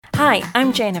Hi,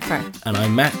 I'm Jennifer. And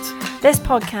I'm Matt. This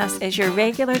podcast is your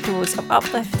regular dose of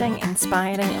uplifting,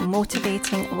 inspiring and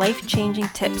motivating life-changing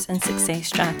tips and success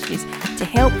strategies to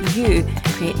help you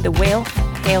create the wealth,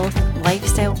 health,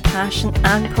 lifestyle, passion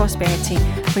and prosperity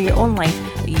for your own life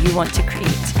that you want to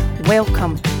create.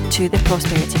 Welcome to the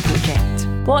Prosperity Project.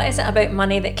 What is it about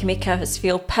money that can make us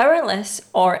feel powerless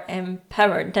or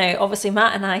empowered? Now, obviously,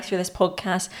 Matt and I, through this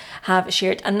podcast, have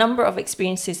shared a number of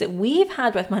experiences that we've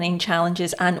had with money and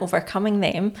challenges and overcoming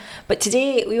them. But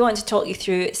today, we want to talk you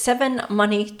through 7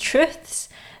 money truths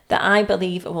that I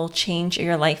believe will change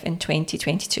your life in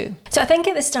 2022. So I think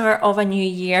at the start of a new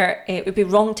year, it would be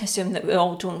wrong to assume that we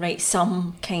all don't write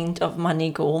some kind of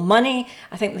money goal. Money,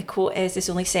 I think the quote is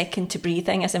only second to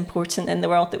breathing, as important in the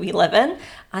world that we live in.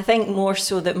 I think more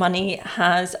so that money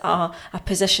has a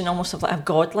position almost of like a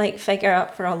godlike figure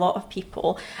for a lot of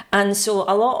people. And so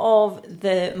a lot of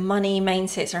the money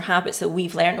mindsets or habits that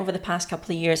we've learned over the past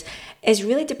couple of years is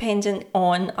really dependent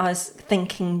on us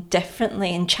thinking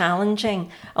differently and challenging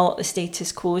a lot of the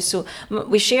status quo. So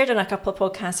we shared on a couple of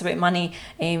podcasts about money,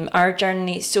 our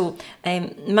journey. So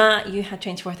Matt, you had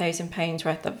 £24,000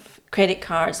 worth of credit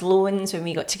cards, loans when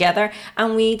we got together,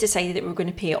 and we decided that we were going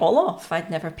to pay it all off.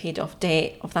 I'd never paid off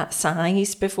debt of that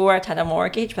size before. I'd had a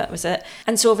mortgage, but that was it.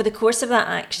 And so over the course of that,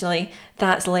 actually,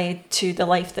 that's led to the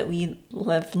life that we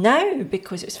live now,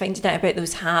 because it was finding out about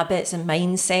those habits and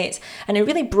mindsets, and it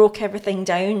really broke everything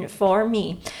down for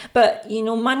me. But, you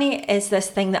know, money is this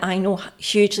thing that I know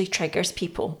hugely triggers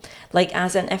people. Like,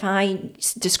 as in, if I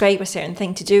describe a certain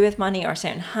thing to do with money or a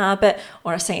certain habit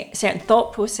or a certain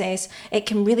thought process, it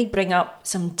can really bring up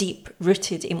some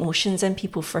deep-rooted emotions in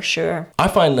people for sure. I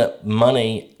find that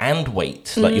money and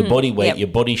weight, like your body weight, your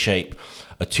body shape,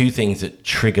 are two things that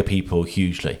trigger people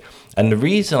hugely. And the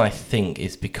reason I think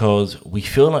is because we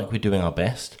feel like we're doing our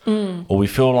best, or we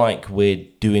feel like we're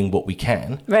doing what we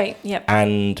can. Right, yep.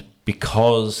 And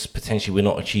because potentially we're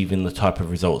not achieving the type of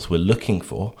results we're looking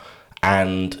for,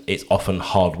 and it's often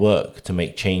hard work to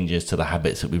make changes to the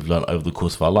habits that we've learned over the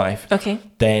course of our life,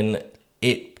 then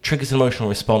it triggers an emotional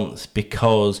response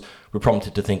because we're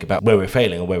prompted to think about where we're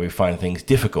failing or where we find things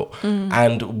difficult.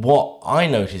 And what I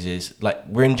notice is, like,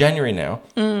 we're in January now,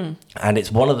 and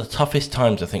it's one of the toughest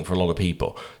times, I think, for a lot of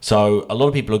people. So a lot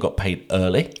of people have got paid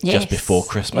early, just before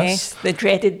Christmas. Yes, the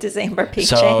dreaded December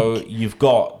paycheck. So you've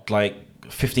got, like,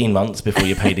 15 months before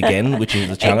you're paid again, which is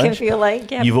the challenge. It can feel like,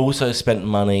 yeah. You've also spent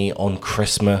money on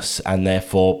Christmas, and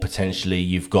therefore potentially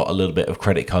you've got a little bit of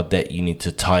credit card debt you need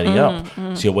to tidy up.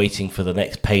 So you're waiting for the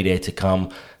next payday to come,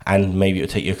 and maybe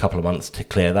it'll take you a couple of months to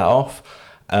clear that off.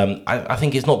 I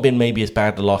think it's not been maybe as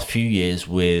bad the last few years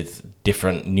with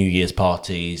different New Year's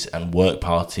parties and work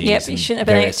parties. Yep, you shouldn't have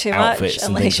been out too much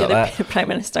unless you're the Prime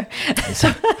Minister.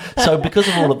 So because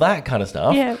of all of that kind of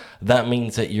stuff, that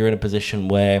means that you're in a position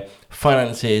where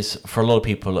finances for a lot of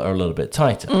people are a little bit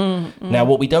tighter. Now,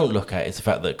 what we don't look at is the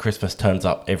fact that Christmas turns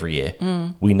up every year.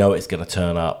 We know it's going to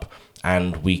turn up,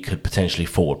 and we could potentially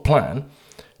forward plan.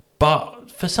 But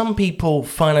for some people,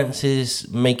 finances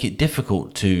make it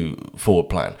difficult to forward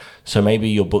plan. So maybe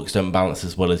your books don't balance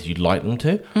as well as you'd like them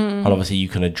to. And obviously you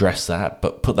can address that,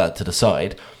 but put that to the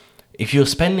side. If you're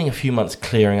spending a few months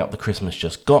clearing up the Christmas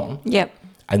just gone,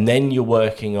 and then you're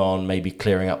working on maybe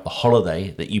clearing up the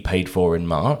holiday that you paid for in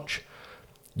March,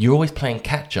 you're always playing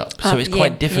catch up. So it's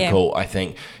quite difficult, I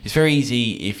think. It's very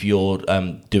easy if you're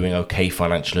doing okay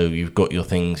financially, you've got your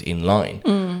things in line,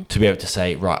 to be able to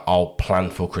say, right, I'll plan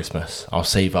for Christmas, I'll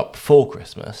save up for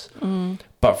Christmas.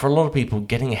 But for a lot of people,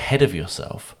 getting ahead of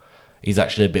yourself is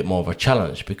actually a bit more of a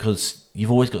challenge, because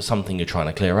you've always got something you're trying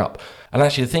to clear up. And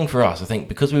actually the thing for us, I think,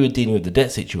 because we were dealing with the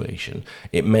debt situation,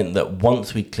 it meant that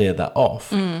once we cleared that off,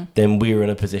 then we were in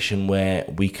a position where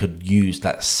we could use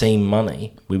that same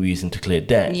money we were using to clear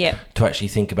debt to actually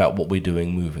think about what we're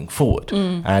doing moving forward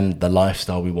and the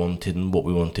lifestyle we wanted and what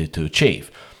we wanted to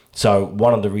achieve. So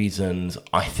one of the reasons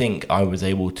I think I was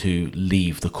able to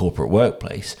leave the corporate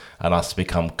workplace and us to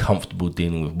become comfortable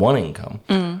dealing with one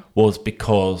income was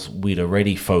because we'd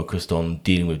already focused on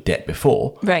dealing with debt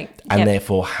before, and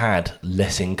therefore had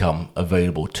less income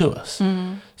available to us.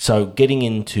 So getting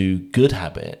into good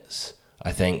habits,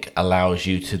 I think, allows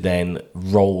you to then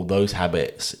roll those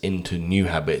habits into new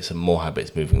habits and more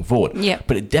habits moving forward.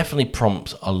 But it definitely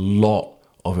prompts a lot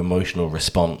of emotional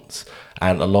response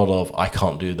and a lot of I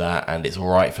can't do that, and it's all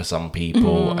right for some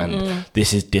people, and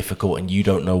this is difficult and you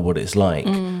don't know what it's like.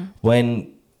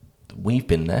 When we've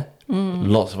been there,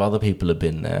 lots of other people have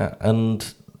been there,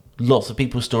 and lots of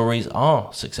people's stories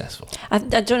are successful. I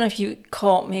don't know if you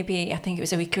caught, maybe I think it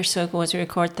was a week or so ago as we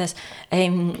record this,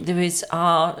 there was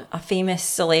a famous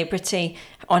celebrity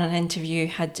on an interview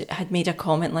had made a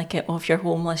comment like, oh, if you're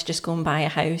homeless, just go and buy a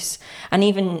house. And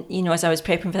even, you know, as I was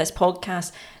prepping for this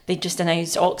podcast,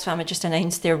 Oxfam had just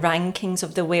announced their rankings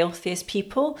of the wealthiest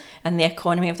people and the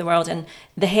economy of the world. And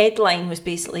the headline was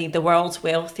basically the world's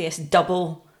wealthiest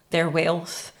double their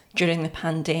wealth during the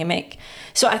pandemic.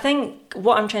 So I think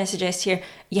what I'm trying to suggest here,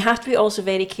 you have to be also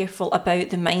very careful about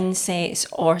the mindsets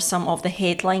or some of the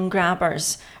headline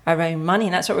grabbers around money.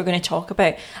 And that's what we're going to talk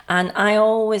about. And I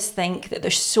always think that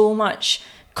there's so much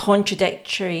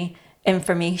contradictory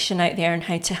information out there on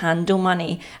how to handle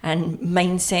money and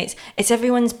mindsets. It's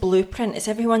everyone's blueprint. It's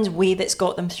everyone's way that's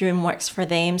got them through and works for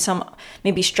them. Some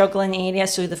maybe struggle in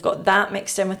areas, so they've got that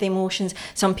mixed in with emotions.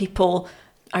 Some people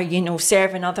are, you know,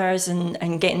 serving others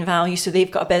and getting value, so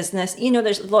they've got a business. You know,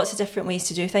 there's lots of different ways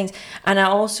to do things. And I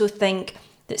also think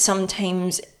that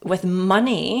sometimes with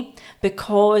money,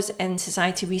 because in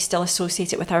society we still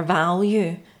associate it with our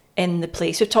value in the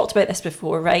place. We've talked about this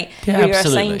before, right? Yeah, where you're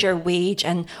absolutely. assigned your wage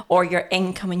or your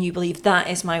income and you believe that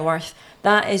is my worth.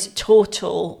 That is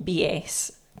total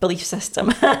BS. Belief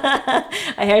system. I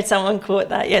heard someone quote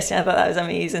that yesterday. I thought that was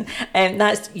amazing.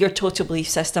 That's your total belief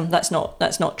system. That's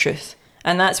not truth.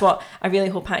 And that's what I really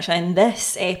hope actually in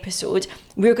this episode,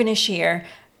 we're going to share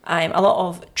a lot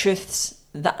of truths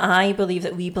that I believe,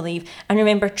 that we believe. And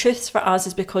remember, truths for us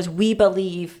is because we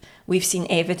believe we've seen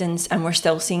evidence and we're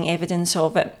still seeing evidence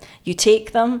of it. You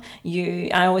take them,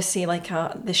 I always say like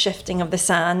the shifting of the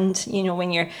sand, you know,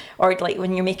 when you're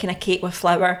making a cake with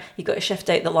flour, you've got to shift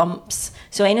out the lumps.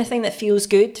 So anything that feels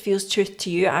good, feels truth to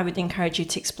you, I would encourage you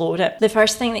to explore it. The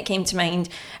first thing that came to mind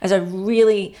as a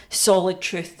really solid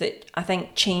truth that I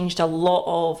think changed a lot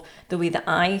of the way that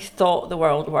I thought the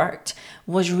world worked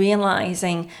was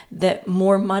realizing that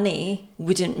more money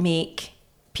wouldn't make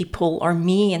people, or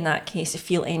me in that case,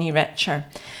 feel any richer.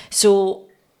 So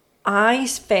I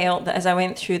felt that as I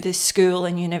went through the school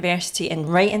and university and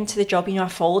right into the job, you know, I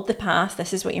followed the path.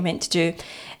 This is what you're meant to do.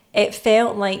 It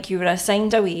felt like you were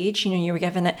assigned a wage, you know, you were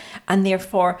given it, and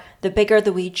therefore the bigger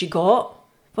the wage you got,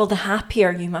 well, the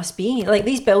happier you must be. Like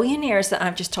these billionaires that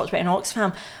I've just talked about in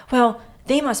Oxfam, well,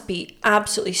 they must be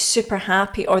absolutely super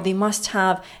happy, or they must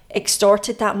have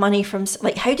extorted that money from,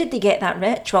 like, how did they get that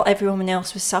rich while everyone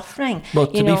else was suffering? Well,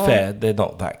 to be fair, they're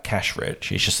not that cash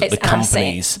rich. It's just that the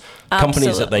companies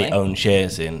that they own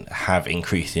shares in have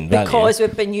increased in value. Because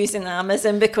we've been using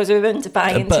Amazon, because we've been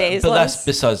buying Teslas. But that's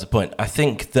besides the point. I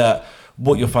think that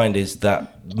what you'll find is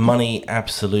that money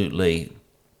absolutely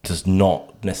does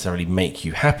not necessarily make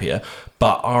you happier,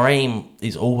 but our aim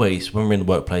is always, when we're in the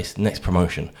workplace, next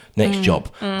promotion, next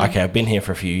job. Okay, I've been here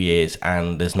for a few years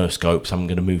and there's no scope, so I'm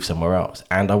going to move somewhere else,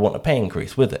 and I want a pay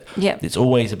increase with it. Yep. It's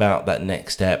always about that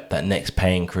next step, that next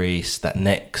pay increase, that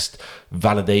next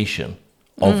validation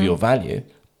of your value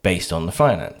based on the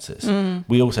finances.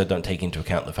 We also don't take into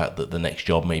account the fact that the next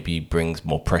job maybe brings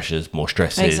more pressures, more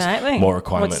stresses, more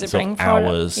requirements of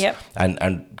hours, and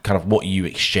kind of what are you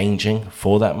exchanging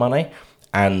for that money.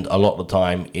 And a lot of the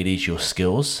time it is your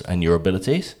skills and your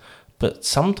abilities, but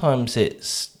sometimes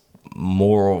it's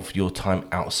more of your time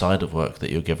outside of work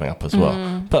that you're giving up as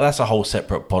well. But that's a whole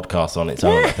separate podcast on its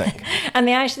own, I think. And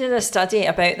they actually did a study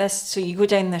about this. So you go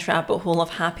down this rabbit hole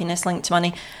of happiness linked to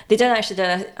money. They did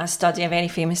a study, a very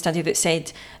famous study that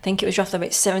said, I think it was roughly about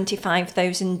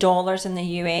 $75,000 in the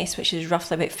US, which is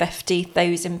roughly about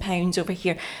 £50,000 over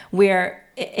here, where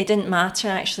it didn't matter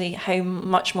actually how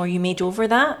much more you made over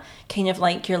that, kind of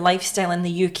like your lifestyle in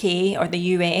the UK or the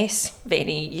US,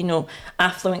 very, you know,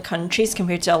 affluent countries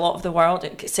compared to a lot of the world,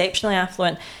 exceptionally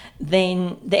affluent,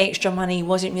 then the extra money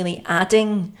wasn't really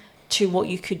adding to what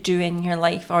you could do in your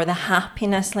life or the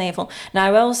happiness level. Now,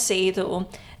 I will say though,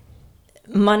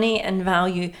 money and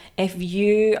value, if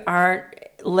you are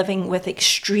living with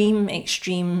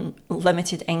extreme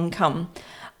limited income,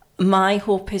 my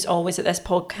hope is always at this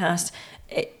podcast,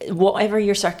 whatever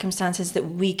your circumstances, that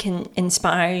we can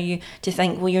inspire you to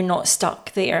think, well, you're not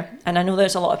stuck there. And I know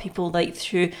there's a lot of people, like,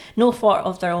 through no fault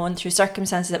of their own, through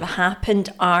circumstances that have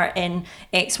happened, are in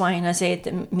X, Y, and Z.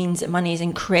 That means that money is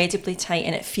incredibly tight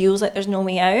and it feels like there's no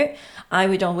way out. I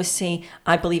would always say,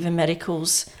 I believe in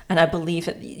miracles, and I believe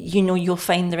that, you know, you'll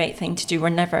find the right thing to do. We're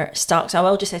never stuck. So I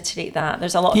will just iterate that.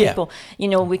 There's a lot of people, you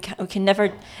know, we can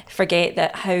never forget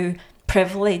that how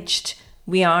privileged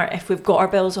we are if we've got our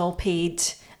bills all paid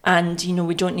and, you know,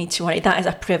 we don't need to worry. That is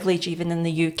a privilege even in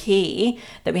the UK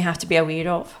that we have to be aware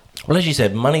of. Well, as you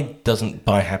said, money doesn't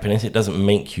buy happiness. It doesn't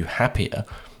make you happier.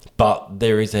 But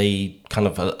there is a kind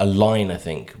of a line, I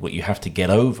think, what you have to get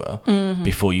over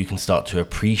before you can start to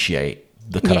appreciate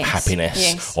the kind of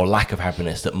happiness or lack of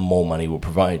happiness that more money will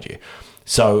provide you.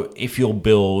 So if your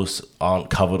bills aren't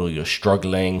covered or you're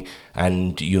struggling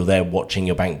and you're there watching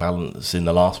your bank balance in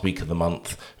the last week of the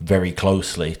month very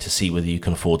closely to see whether you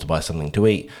can afford to buy something to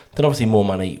eat, then obviously more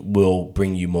money will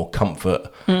bring you more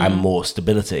comfort and more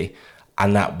stability,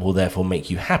 and that will therefore make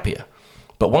you happier.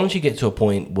 But once you get to a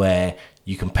point where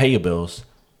you can pay your bills,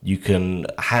 you can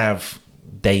have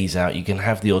days out, you can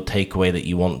have the odd takeaway that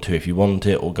you want to if you want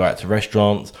it, or go out to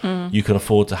restaurants, you can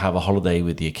afford to have a holiday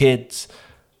with your kids.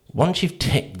 Once you've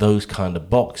ticked those kind of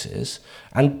boxes,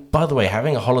 and by the way,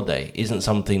 having a holiday isn't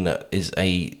something that is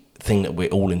a thing that we're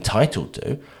all entitled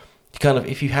to.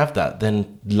 If you have that,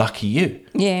 then lucky you.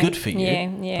 Yeah. Good for you.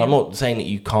 Yeah. I'm not saying that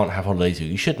you can't have holidays or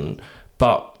you shouldn't,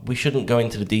 but we shouldn't go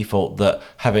into the default that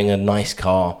having a nice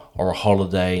car or a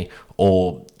holiday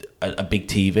or a big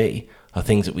TV are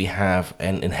things that we have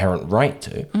an inherent right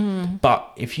to.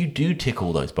 But if you do tick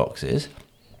all those boxes,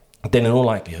 then in all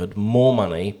likelihood, more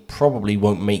money probably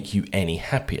won't make you any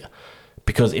happier.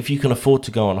 Because if you can afford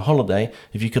to go on a holiday,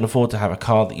 if you can afford to have a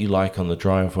car that you like on the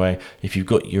driveway, if you've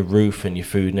got your roof and your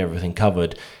food and everything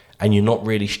covered, and you're not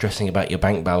really stressing about your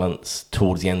bank balance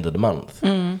towards the end of the month,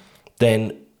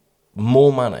 then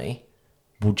more money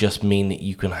will just mean that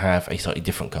you can have a slightly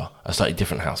different car, a slightly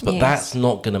different house. But that's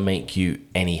not going to make you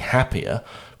any happier,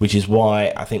 which is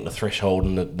why I think the threshold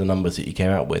and the numbers that you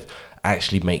came out with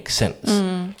actually make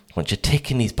sense. Once you're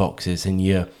ticking these boxes and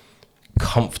you're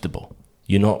comfortable,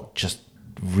 you're not just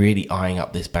really eyeing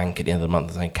up this bank at the end of the month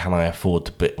and saying, can I afford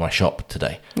to book my shop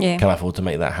today? Can I afford to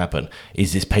make that happen?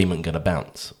 Is this payment going to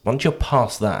bounce? Once you're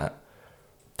past that,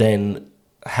 then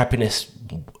happiness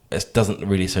doesn't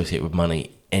really associate with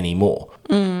money anymore.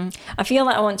 I feel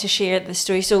like I want to share the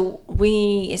story. So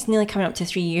it's nearly coming up to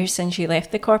 3 years since you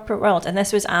left the corporate world, and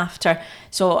this was after.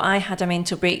 So I had a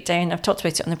mental breakdown. I've talked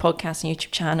about it on the podcast and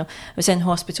YouTube channel. I was in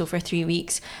hospital for 3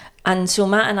 weeks, and so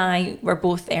Matt and I were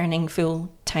both earning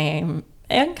full-time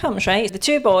incomes, right? The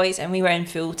two boys, and we were in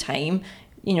full-time,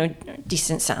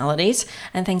 decent salaries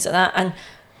and things like that. And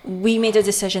we made a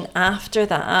decision after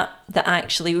that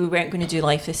actually we weren't going to do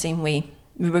life the same way.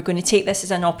 We were going to take this as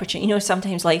an opportunity.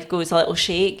 Sometimes life goes a little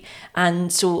shake.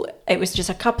 And so it was just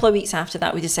a couple of weeks after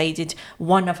that we decided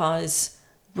one of us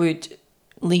would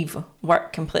leave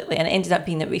work completely. And it ended up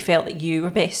being that we felt that you were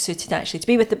best suited actually to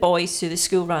be with the boys through the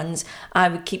school runs. I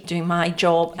would keep doing my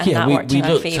job, and that worked in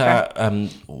our favour. We looked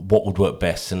at what would work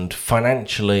best, and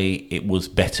financially it was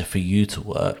better for you to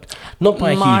work, not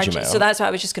by a huge amount. So that's what I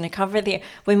was just going to cover there.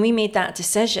 When we made that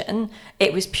decision,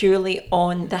 it was purely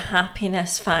on the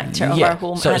happiness factor of our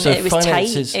home, and it was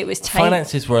tight. It was tight.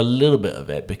 Finances were a little bit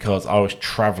of it because I was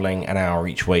travelling an hour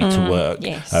each way to work,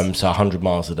 so 100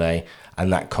 miles a day.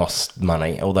 And that costs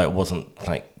money, although it wasn't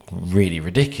really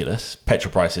ridiculous.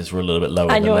 Petrol prices were a little bit lower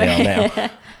than they are now.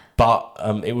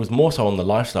 But it was more so on the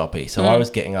lifestyle piece. So I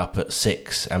was getting up at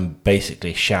 6 and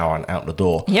basically showering out the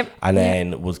door. And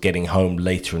then was getting home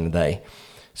later in the day.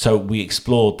 So we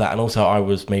explored that. And also I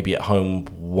was maybe at home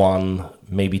 1,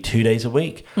 maybe 2 days a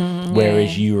week.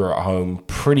 Whereas you were at home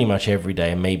pretty much every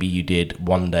day. And maybe you did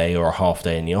 1 day or a half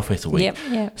day in the office a week.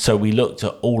 So we looked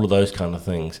at all of those kind of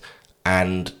things.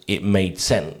 And it made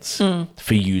sense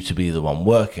for you to be the one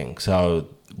working. So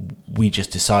we just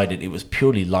decided it was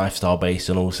purely lifestyle based,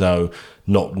 and also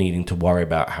not needing to worry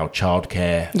about how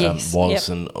childcare was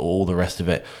and all the rest of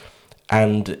it.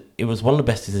 And it was one of the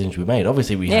best decisions we made.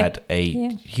 Obviously, we had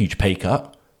a huge pay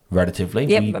cut, relatively.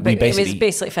 But it was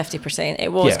basically 50%.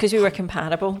 It was because we were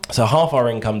comparable. So half our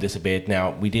income disappeared.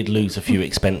 Now, we did lose a few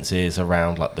expenses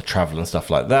around the travel and stuff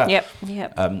like that.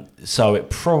 So it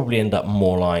probably ended up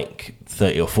more like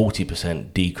 30 or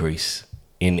 40% decrease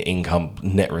in income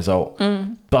net result.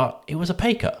 But it was a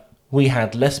pay cut. We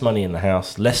had less money in the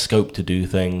house, less scope to do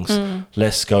things,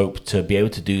 less scope to be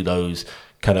able to do those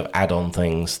kind of add-on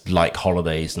things like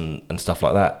holidays and stuff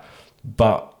like that.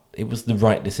 But it was the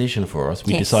right decision for us.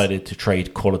 We decided to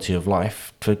trade quality of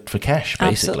life for cash,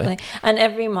 basically. Absolutely. And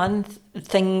every month,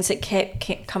 things that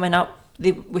kept coming up,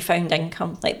 we found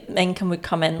income. Income would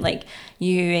come in.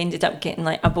 You ended up getting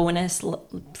a bonus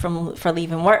for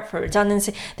leaving work, for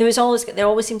redundancy. There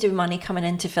always seemed to be money coming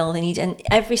in to fill the need. And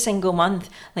every single month,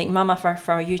 Mama for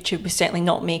our YouTube was certainly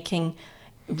not making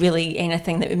really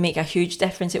anything that would make a huge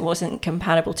difference. It wasn't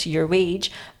comparable to your wage,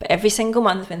 but every single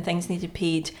month when things needed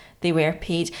paid, they were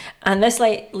paid. And this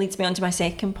leads me on to my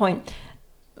second point.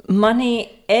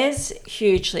 Money is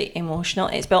hugely emotional.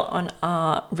 It's built on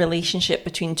a relationship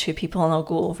between two people, and I'll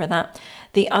go over that.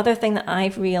 The other thing that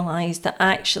I've realised, that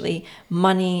actually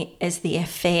money is the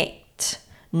effect,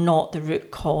 not the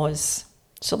root cause.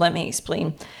 So let me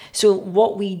explain. So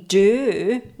what we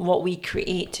do, what we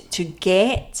create to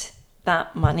get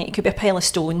that money, it could be a pile of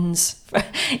stones,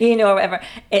 you know, or whatever.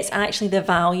 It's actually the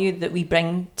value that we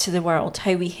bring to the world,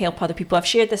 how we help other people. I've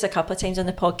shared this a couple of times on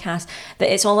the podcast,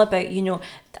 that it's all about, you know,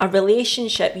 a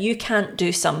relationship. You can't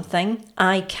do something,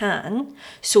 I can.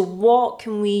 So what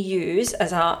can we use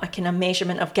as a kind of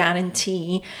measurement of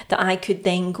guarantee that I could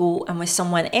then go and with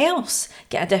someone else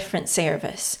get a different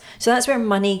service? So that's where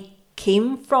money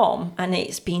came from. And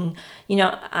it's been, you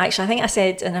know, actually I think I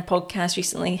said in a podcast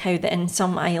recently how that in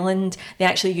some island they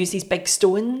actually use these big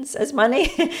stones as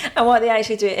money. And what they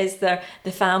actually do is the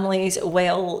families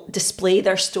will display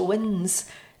their stones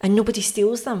and nobody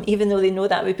steals them, even though they know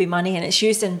that would be money. And it's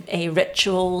used in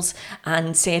rituals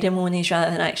and ceremonies rather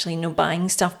than actually, you know, buying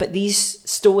stuff. But these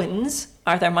stones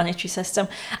are their monetary system.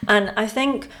 And I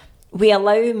think we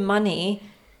allow money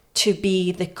to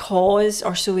be the cause,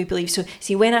 or so we believe. So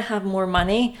see, when I have more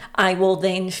money, I will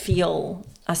then feel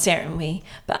a certain way.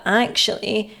 But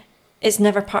actually, it's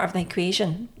never part of the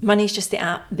equation. Money's just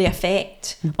the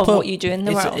effect of what you do in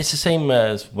the world. It's the same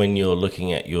as when you're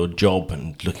looking at your job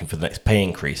and looking for the next pay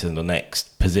increase and the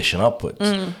next position upwards.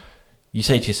 You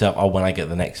say to yourself, oh, when I get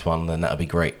the next one, then that'll be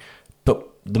great. But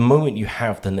the moment you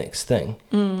have the next thing,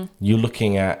 you're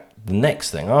looking at the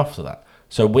next thing after that.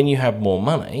 So when you have more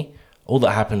money, all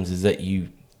that happens is that you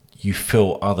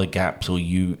fill other gaps, or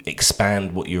you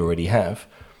expand what you already have,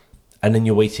 and then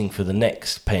you're waiting for the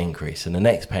next pay increase and the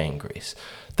next pay increase.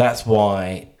 That's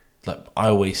why, like, I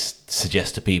always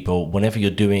suggest to people, whenever you're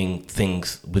doing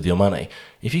things with your money,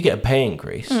 if you get a pay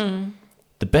increase,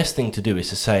 the best thing to do is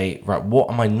to say, right,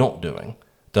 what am I not doing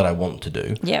that I want to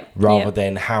do? Rather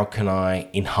than how can I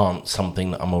enhance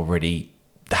something that I'm already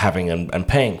having and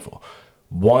paying for?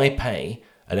 Why pay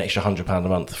an extra £100 a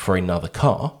month for another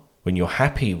car when you're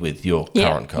happy with your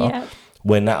current car,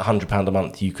 when that £100 a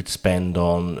month you could spend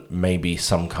on maybe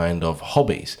some kind of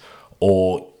hobbies,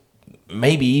 or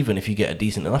maybe even if you get a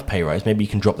decent enough pay rise, maybe you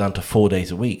can drop down to 4 days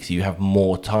a week, so you have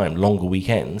more time, longer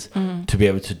weekends, to be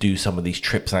able to do some of these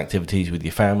trips and activities with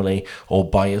your family or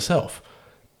by yourself.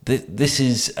 This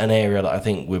is an area that I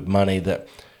think with money that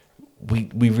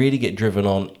we really get driven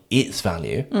on its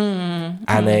value,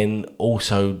 and then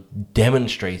also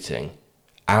demonstrating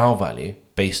our value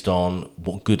based on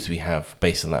what goods we have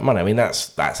based on that money. I mean,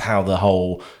 that's how the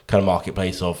whole kind of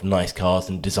marketplace of nice cars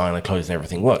and designer clothes and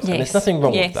everything works. And there's nothing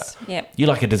wrong with that. You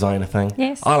like a designer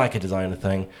thing. I like a designer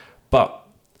thing. But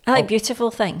I like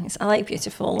beautiful things. I like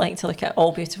to look at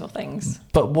all beautiful things.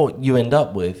 But what you end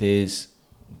up with is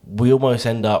we almost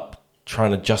end up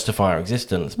trying to justify our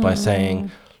existence by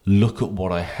saying, look at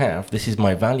what I have. This is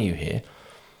my value here.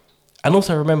 And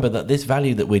also remember that this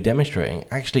value that we're demonstrating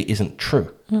actually isn't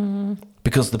true.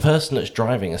 Because the person that's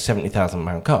driving a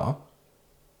 £70,000 car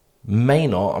may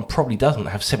not, and probably doesn't,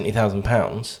 have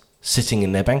 £70,000 sitting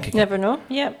in their bank account. Never know.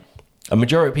 A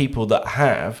majority of people that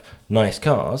have nice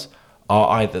cars are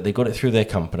either they got it through their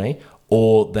company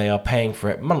or they are paying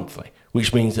for it monthly,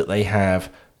 which means that they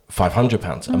have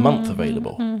 £500 a month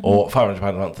available, or £500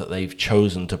 a month that they've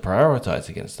chosen to prioritise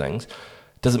against things.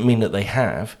 Doesn't mean that they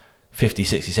have 50,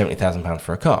 60, 70,000 pounds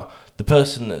for a car. The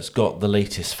person that's got the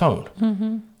latest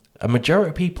phone, a majority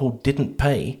of people didn't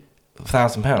pay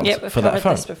 £1,000 for that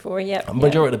phone. This before, a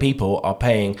majority of the people are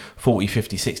paying 40,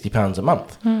 50, 60 pounds a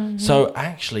month. So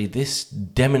actually this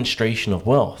demonstration of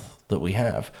wealth that we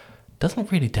have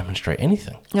doesn't really demonstrate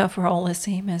anything. No, we're all the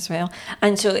same as well.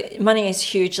 And so money is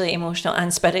hugely emotional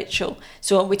and spiritual.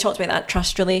 So we talked about that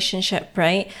trust relationship,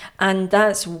 right? And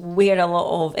that's where a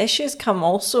lot of issues come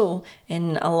also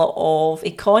in a lot of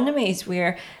economies,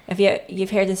 where if you've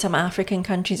heard in some African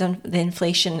countries the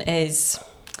inflation is...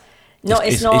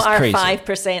 It's not our crazy.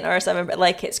 5% or something, but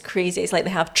like it's crazy. It's like they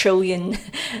have trillion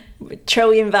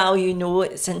value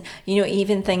notes, and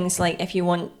even things like if you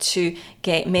want to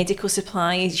get medical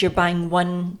supplies, you're buying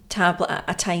one tablet at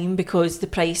a time because the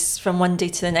price from one day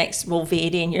to the next will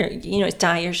vary, and it's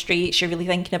dire straits. You're really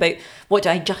thinking about, what do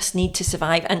I just need to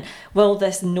survive, and will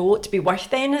this note be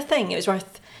worth anything? It was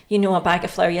worth a bag of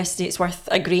flour yesterday, it's worth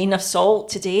a grain of salt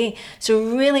today. So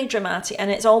really dramatic, and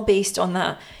it's all based on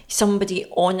that, somebody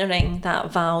honouring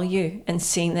that value and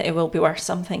saying that it will be worth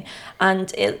something.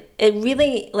 And it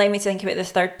really led me to think about the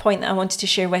third point that I wanted to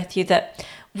share with you, that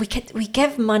we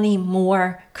give money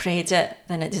more credit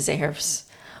than it deserves.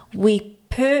 We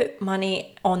put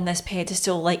money on this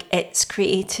pedestal like it's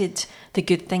created the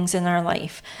good things in our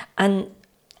life. And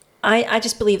I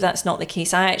just believe that's not the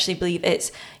case. I actually believe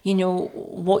it's,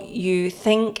 what you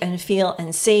think and feel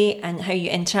and say and how you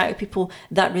interact with people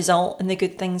that result in the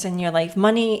good things in your life.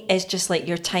 Money is just like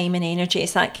your time and energy.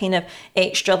 It's that kind of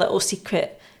extra little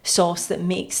secret sauce that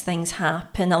makes things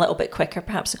happen a little bit quicker,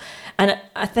 perhaps. And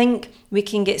I think we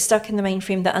can get stuck in the mind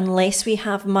frame that unless we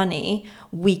have money,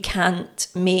 we can't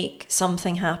make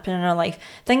something happen in our life.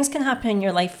 Things can happen in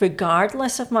your life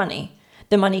regardless of money.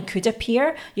 The money could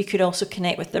appear. You could also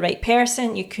connect with the right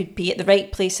person. You could be at the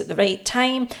right place at the right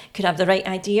time. Could have the right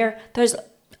idea. There's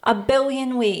a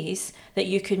billion ways that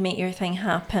you could make your thing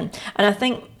happen. And I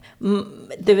think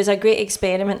there was a great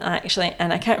experiment actually,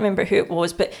 and I can't remember who it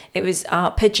was, but it was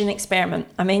a pigeon experiment.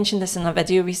 I mentioned this in a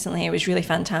video recently. It was really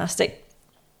fantastic,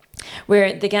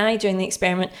 where the guy doing the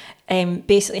experiment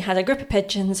basically had a group of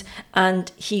pigeons, and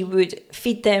he would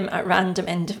feed them at random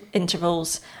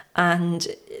intervals. And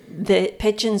the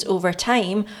pigeons over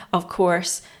time, of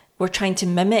course, were trying to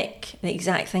mimic the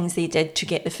exact things they did to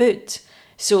get the food.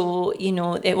 So,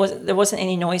 there wasn't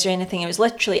any noise or anything. It was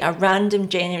literally a random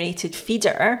generated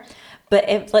feeder. But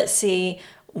if, let's say,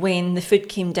 when the food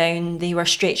came down, they were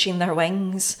stretching their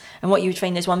wings. And what you would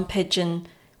find is one pigeon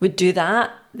would do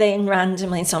that then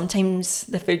randomly, and sometimes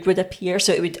the food would appear,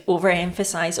 so it would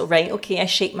overemphasize, I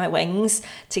shake my wings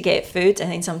to get food,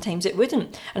 and then sometimes it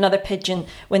wouldn't. Another pigeon,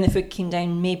 when the food came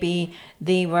down, maybe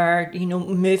they were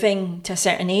moving to a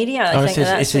certain area.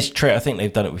 It's this trait. I think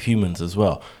they've done it with humans as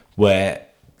well, where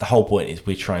the whole point is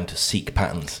we're trying to seek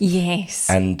patterns. Yes.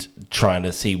 And trying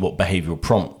to see what behavioural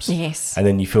prompts. Yes. And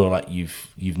then you feel like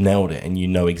you've nailed it, and you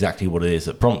know exactly what it is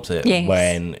that prompts it. Yes.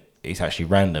 When it's actually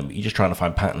random. You're just trying to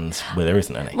find patterns where there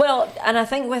isn't any. Well, and I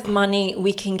think with money,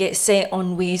 we can get set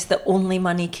on ways that only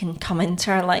money can come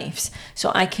into our lives.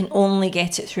 So I can only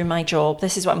get it through my job.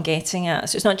 This is what I'm getting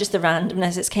at. So it's not just the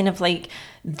randomness. It's kind of like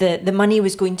the money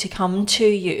was going to come to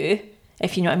you,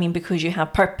 if you know what I mean, because you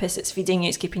have purpose. It's feeding you,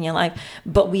 it's keeping you alive.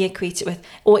 But we equate it with,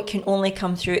 it can only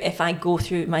come through if I go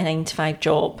through my 9-to-5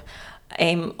 job.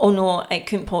 No,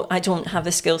 I don't have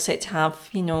the skill set to have,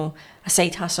 a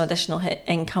side hustle, additional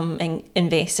income in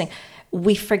investing.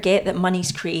 We forget that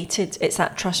money's created. It's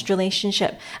that trust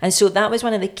relationship. And so that was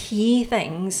one of the key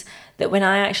things that when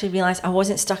I actually realized I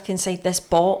wasn't stuck inside this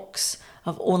box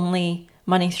of only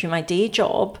money through my day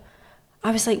job, I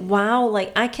was like, wow,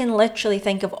 I can literally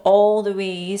think of all the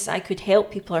ways I could help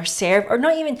people or serve, or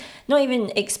not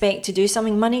even expect to do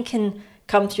something. Money can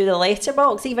come through the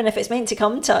letterbox. Even if it's meant to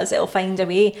come to us, it'll find a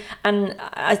way. And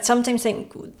I sometimes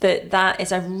think that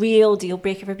is a real deal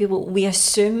breaker for people. We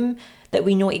assume that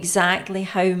we know exactly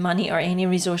how money or any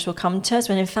resource will come to us,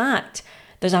 when in fact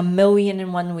there's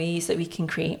 1,000,001 ways that we can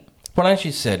create. Well, as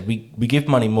you said, we give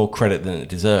money more credit than it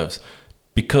deserves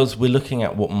because we're looking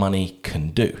at what money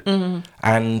can do. Mm-hmm.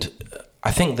 And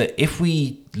I think that if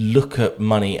we look at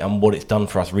money and what it's done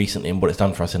for us recently and what it's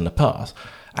done for us in the past,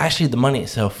 actually the money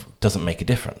itself doesn't make a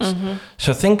difference. Mm-hmm.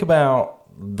 So think about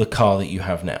the car that you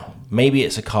have now. Maybe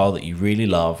it's a car that you really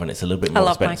love and it's a little bit more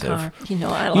expensive. I love my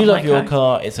car. I love your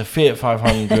car. It's a Fiat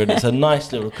 500. It's a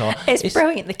nice little car. It's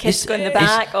brilliant. The kids go in the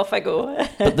back. Off I go.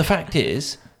 But the fact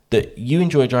is that you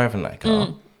enjoy driving that car.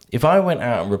 Mm. If I went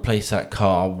out and replaced that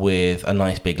car with a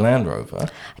nice big Land Rover,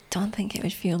 I don't think it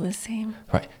would feel the same.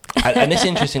 Right. And this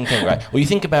interesting thing, right? Well, you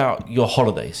think about your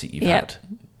holidays that you've had,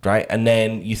 right? And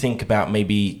then you think about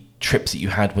maybe trips that you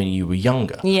had when you were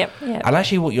younger. Yep. And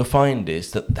actually what you'll find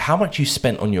is that how much you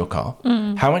spent on your car,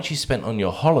 how much you spent on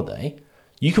your holiday,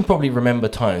 you can probably remember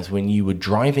times when you were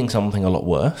driving something a lot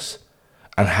worse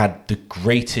and had the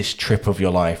greatest trip of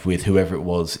your life with whoever it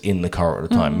was in the car at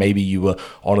the time. Maybe you were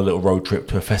on a little road trip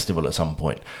to a festival at some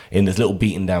point in this little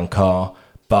beaten down car,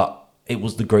 but it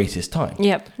was the greatest time.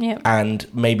 Yep.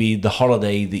 And maybe the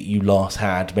holiday that you last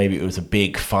had, maybe it was a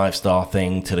big 5-star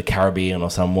thing to the Caribbean or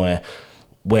somewhere,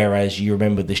 whereas you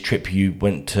remember this trip you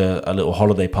went to a little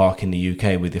holiday park in the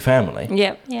UK with your family.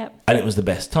 Yep. And it was the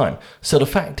best time. So the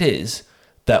fact is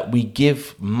that we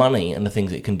give money and the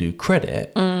things it can do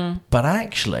credit, but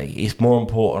actually it's more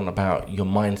important about your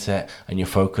mindset and your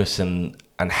focus and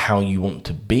how you want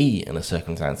to be in a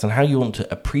circumstance and how you want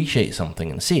to appreciate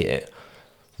something and see it,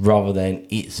 rather than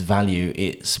its value,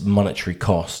 its monetary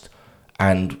cost,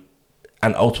 and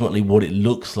ultimately what it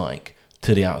looks like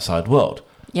to the outside world.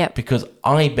 Yeah. Because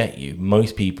I bet you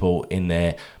most people in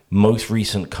their most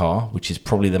recent car, which is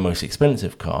probably the most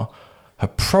expensive car,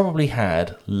 have probably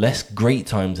had less great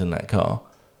times in that car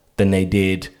than they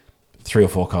did 3 or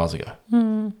 4 cars ago.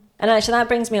 And actually that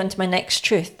brings me on to my next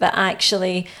truth that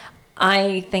actually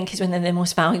I think is one of the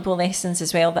most valuable lessons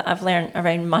as well that I've learned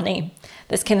around money.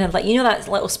 That's kind of like, that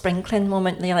little sprinkling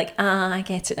moment and you're like, I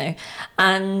get it now.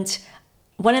 And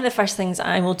one of the first things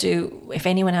I will do if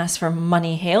anyone asks for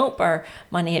money help or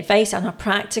money advice on a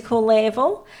practical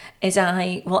level is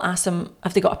I will ask them,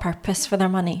 have they got a purpose for their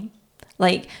money?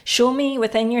 Like, show me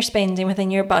within your spending, within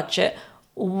your budget,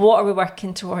 what are we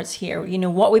working towards here? You know,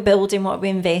 what are we building, what are we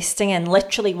investing in?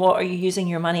 Literally, what are you using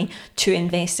your money to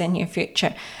invest in your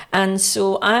future? And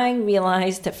so I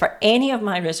realized that for any of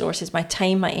my resources, my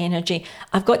time, my energy,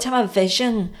 I've got to have a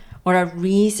vision or a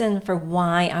reason for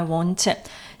why I want it.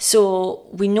 So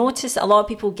we notice that a lot of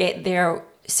people get their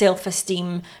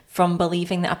self-esteem from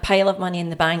believing that a pile of money in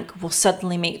the bank will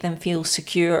suddenly make them feel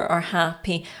secure or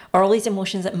happy, or all these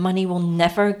emotions that money will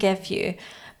never give you.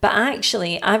 But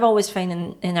actually, I've always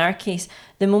found in our case,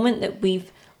 the moment that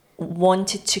we've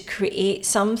wanted to create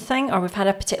something or we've had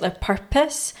a particular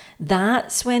purpose,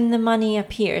 that's when the money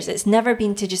appears. It's never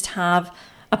been to just have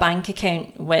a bank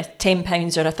account with £10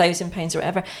 or £1,000 or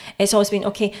whatever. It's always been,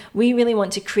 okay, we really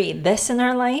want to create this in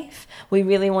our life. We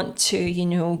really want to, you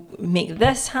know, make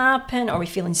this happen, or we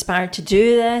feel inspired to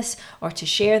do this or to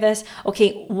share this.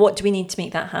 Okay, what do we need to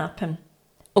make that happen?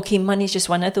 Okay, money is just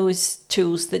one of those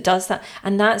tools that does that.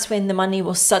 And that's when the money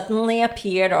will suddenly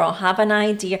appear, or I'll have an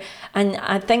idea. And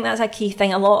I think that's a key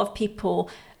thing. A lot of people,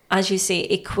 as you say,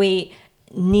 equate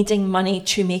needing money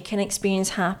to make an experience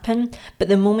happen. But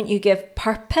the moment you give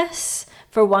purpose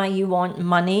for why you want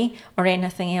money or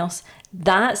anything else,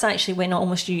 that's actually when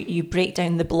almost you break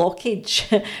down the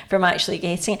blockage from actually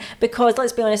getting it. Because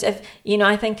let's be honest, if, you know,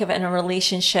 I think of it in a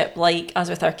relationship like us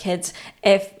with our kids,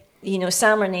 if, you know,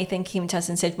 Sam or Nathan came to us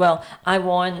and said, well, I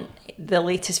want the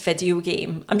latest video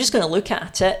game, I'm just going to look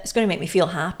at it, it's going to make me feel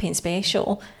happy and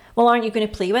special. Well, aren't you going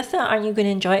to play with it? Aren't you going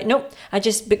to enjoy it? Nope,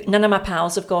 none of my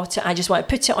pals have got it. I just want to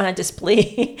put it on a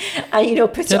display and, you know,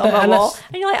 put it on my wall.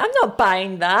 And you're like, I'm not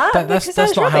buying that. That's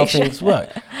not rubbish. How things work.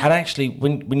 And actually,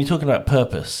 when you're talking about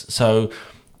purpose, so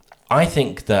I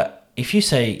think that if you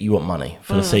say you want money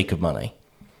for the sake of money,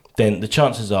 then the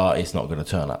chances are it's not going to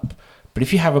turn up. But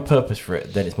if you have a purpose for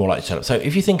it, then it's more likely to turn up. So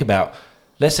if you think about,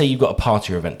 let's say you've got a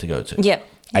party or event to go to. Yeah.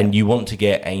 And you want to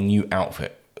get a new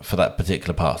outfit for that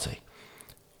particular party.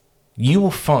 You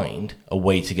will find a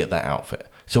way to get that outfit.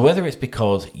 So whether it's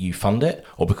because you fund it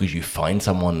or because you find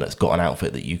someone that's got an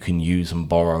outfit that you can use and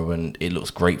borrow and it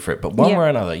looks great for it, but one way or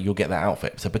another, you'll get that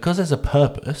outfit. So because there's a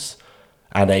purpose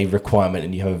and a requirement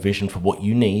and you have a vision for what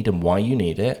you need and why you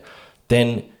need it,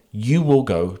 then you will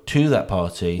go to that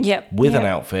party with an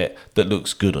outfit that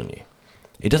looks good on you.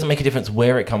 It doesn't make a difference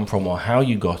where it come from or how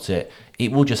you got it.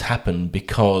 It will just happen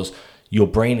because your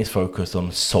brain is focused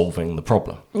on solving the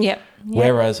problem.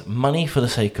 Whereas money for the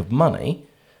sake of money,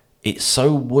 it's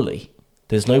so woolly.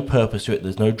 There's no purpose to it.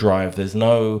 There's no drive.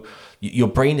 Your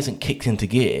brain isn't kicked into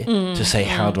gear to say,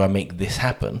 how do I make this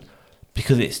happen?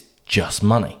 Because it's just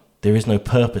money. There is no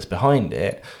purpose behind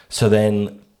it. So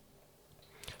then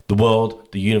the world,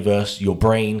 the universe, your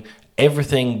brain,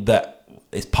 everything that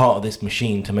is part of this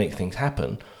machine to make things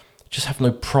happen, just have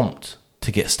no prompt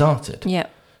to get started.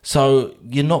 So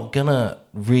you're not going to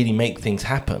really make things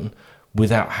happen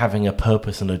without having a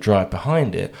purpose and a drive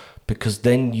behind it, because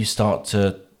then you start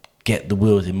to get the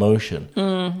wheels in motion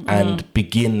and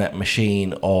begin that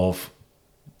machine of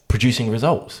producing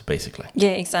results, basically. Yeah,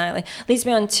 exactly. Leads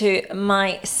me on to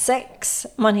my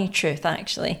 6th money truth,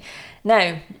 actually.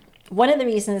 Now, one of the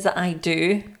reasons that I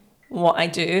do what I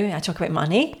do, I talk about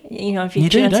money. You know, if you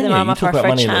tune into the Mama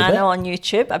Furfur channel on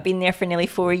YouTube, I've been there for nearly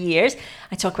 4 years.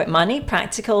 I talk about money,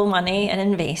 practical money and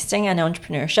investing and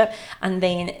entrepreneurship. And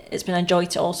then it's been a joy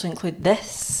to also include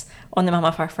this on the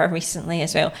Mama Furfur recently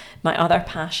as well. My other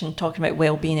passion, talking about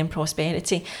well-being and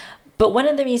prosperity. But one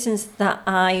of the reasons that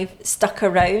I've stuck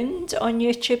around on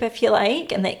YouTube, if you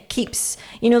like, and that keeps,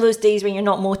 you know, those days when you're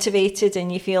not motivated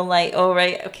and you feel like, oh,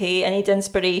 right, okay, I need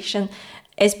inspiration,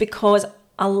 is because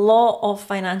a lot of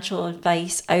financial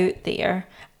advice out there,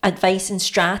 advice and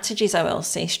strategies, I will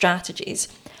say, strategies,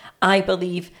 I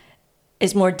believe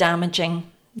is more damaging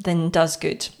than does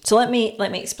good. So let me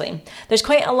explain. There's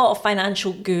quite a lot of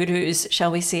financial gurus,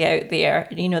 shall we say, out there.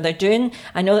 You know,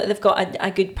 I know that they've got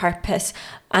a good purpose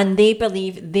and they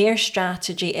believe their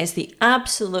strategy is the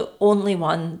absolute only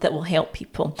one that will help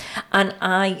people. And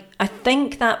I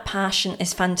think that passion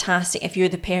is fantastic if you're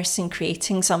the person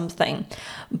creating something.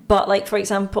 But like, for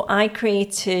example, I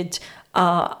created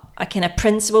a kind of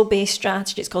principle-based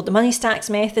strategy. It's called the Money Stacks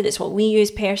method. It's what we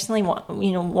use personally,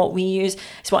 what we use.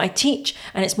 It's what I teach,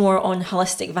 and it's more on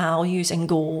holistic values and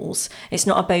goals. It's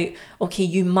not about, okay,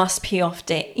 you must pay off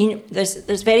debt. You know,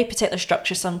 there's very particular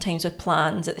structure sometimes with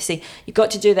plans that they say, you've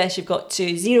got to do this, you've got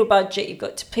to zero budget, you've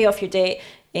got to pay off your debt,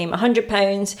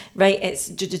 £100, right? It's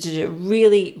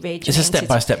really regimented. It's a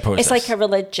step-by-step process. It's like a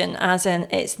religion, as in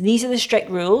these are the strict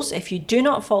rules. If you do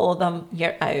not follow them,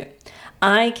 you're out.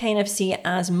 I kind of see it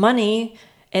as money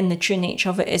in the true nature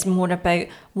of it is more about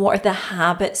what are the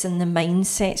habits and the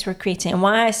mindsets we're creating. And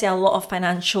why I say a lot of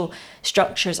financial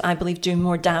structures, I believe, do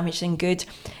more damage than good,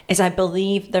 is I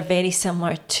believe they're very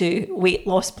similar to weight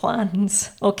loss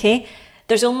plans, okay?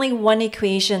 There's only one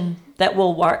equation that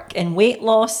will work in weight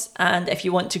loss and if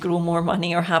you want to grow more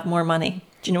money or have more money.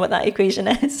 Do you know what that equation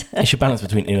is? It's your balance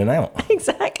between in and out.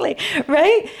 Exactly,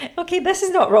 right? Okay, this is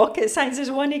not rocket science.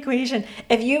 There's one equation.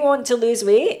 If you want to lose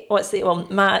weight,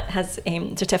 Matt has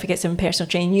certificates in personal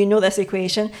training. You know this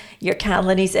equation. Your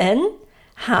calories in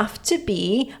have to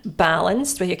be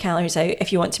balanced with your calories out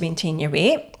if you want to maintain your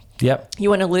weight. Yep. You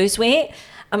want to lose weight,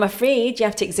 I'm afraid you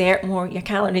have to exert more. Your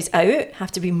calories out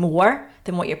have to be more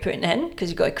than what you're putting in because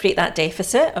you've got to create that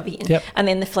deficit of eating. Yep. And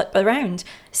then the flip around.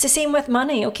 It's the same with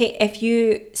money. Okay, if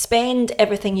you spend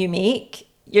everything you make,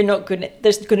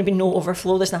 there's going to be no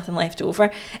overflow. There's nothing left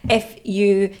over. If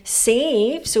you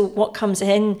save, so what comes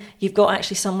in, you've got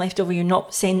actually some left over. You're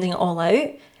not sending it all out.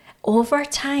 Over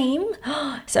time,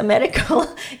 it's a miracle,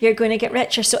 you're going to get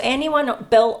richer. So anyone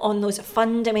built on those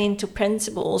fundamental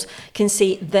principles can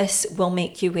say this will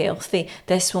make you wealthy,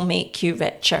 this will make you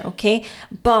richer, okay?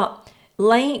 But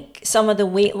like some of the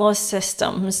weight loss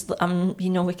systems,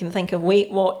 we can think of Weight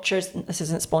Watchers. This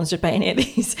isn't sponsored by any of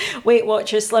these. Weight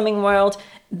Watchers, Slimming World,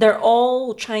 they're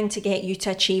all trying to get you to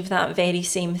achieve that very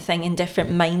same thing in different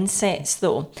mindsets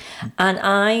though. And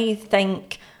I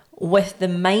think with the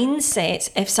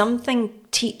mindset, if something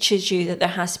teaches you that there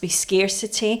has to be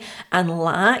scarcity and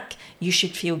lack, you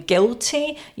should feel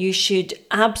guilty. You should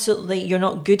you're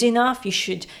not good enough. You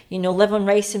should, live on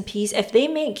rice and peas. If they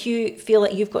make you feel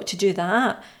like you've got to do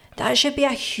that, that should be a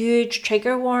huge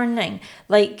trigger warning.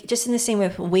 Like just in the same way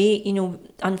with weight,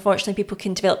 unfortunately people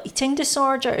can develop eating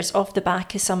disorders off the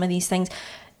back of some of these things.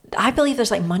 I believe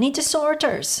there's like money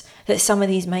disorders that some of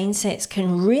these mindsets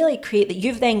can really create that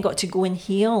you've then got to go and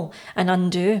heal and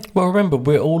undo. Well, remember,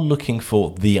 we're all looking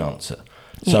for the answer.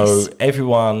 Yes. So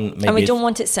everyone... And we don't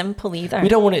want it simple either. We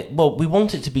don't want it... Well, we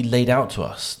want it to be laid out to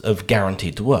us of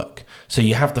guaranteed to work. So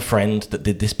you have the friend that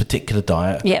did this particular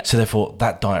diet. Yep. So therefore,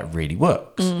 that diet really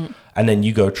works. Mm. And then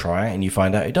you go try it and you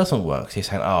find out it doesn't work. So you're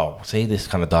saying, oh, see, this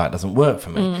kind of diet doesn't work for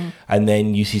me. Mm. And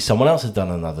then you see someone else has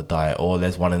done another diet or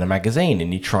there's one in a magazine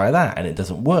and you try that and it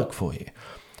doesn't work for you.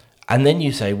 And then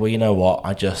you say, well, you know what?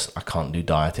 I can't do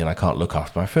dieting. I can't look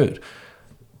after my food.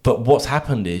 But what's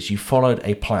happened is you followed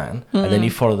a plan and then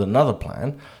you followed another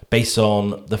plan based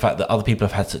on the fact that other people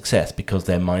have had success because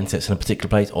their mindset's in a particular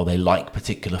place or they like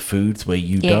particular foods where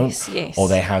you don't. Yes. Or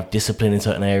they have discipline in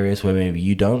certain areas where maybe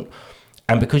you don't.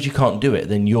 And because you can't do it,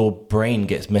 then your brain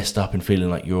gets messed up and feeling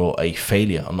like you're a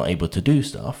failure and not able to do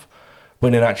stuff.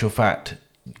 When in actual fact,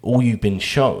 all you've been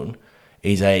shown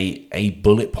is a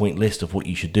bullet point list of what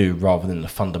you should do rather than the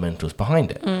fundamentals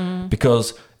behind it. Mm.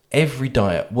 Because every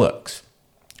diet works.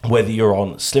 Whether you're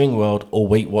on Slimming World or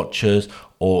Weight Watchers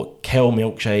or kale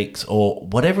milkshakes or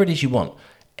whatever it is you want,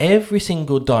 every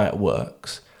single diet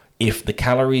works if the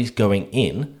calories going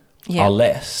in are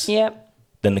less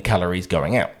than the calories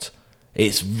going out.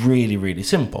 It's really, really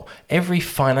simple. Every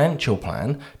financial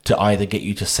plan to either get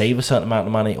you to save a certain amount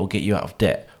of money or get you out of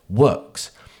debt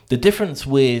works. The difference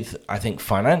with, I think,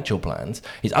 financial plans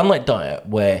is unlike diet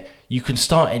where you can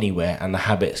start anywhere and the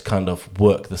habits kind of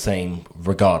work the same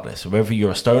regardless. Whether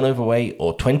you're a stone overweight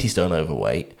or 20 stone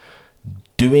overweight,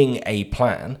 doing a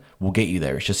plan will get you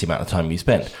there. It's just the amount of time you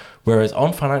spend. Whereas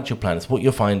on financial plans, what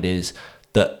you'll find is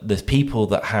that there's people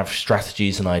that have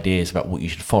strategies and ideas about what you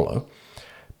should follow,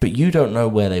 but you don't know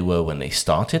where they were when they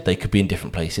started. They could be in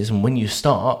different places. And when you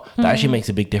start, that actually makes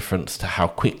a big difference to how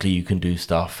quickly you can do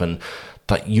stuff. And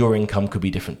like your income could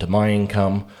be different to my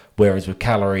income. Whereas with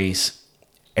calories,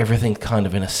 everything's kind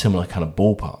of in a similar kind of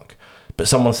ballpark. But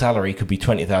someone's salary could be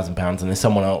 £20,000 and then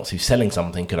someone else who's selling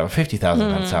something could have a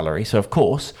 £50,000 salary. So of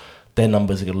course, their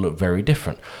numbers are going to look very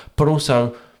different. But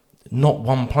also, not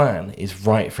one plan is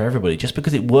right for everybody. Just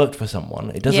because it worked for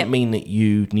someone, it doesn't mean that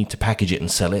you need to package it and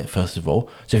sell it, first of all.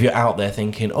 So if you're out there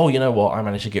thinking, oh, you know what, I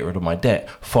managed to get rid of my debt,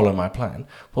 follow my plan.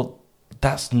 Well,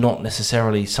 that's not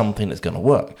necessarily something that's going to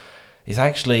work. It's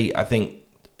actually, I think,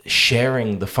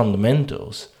 sharing the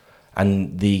fundamentals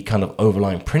and the kind of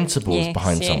overlying principles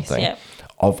behind something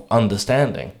of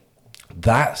understanding.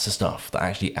 That's the stuff that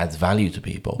actually adds value to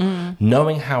people.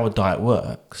 Knowing how a diet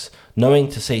works, knowing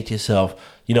to say to yourself,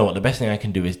 you know what, the best thing I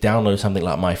can do is download something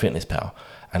like MyFitnessPal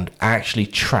and actually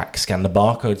scan the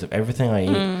barcodes of everything I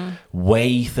eat,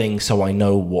 weigh things so I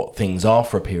know what things are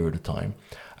for a period of time,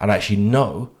 and actually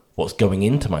know what's going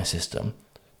into my system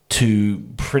to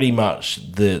pretty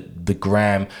much the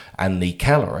gram and the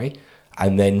calorie,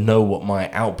 and then know what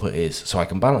my output is so I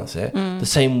can balance it. The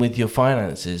same with your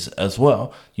finances as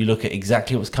well. You look at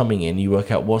exactly what's coming in, you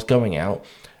work out what's going out,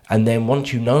 and then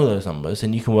once you know those numbers,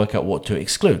 then you can work out what to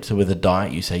exclude. So with a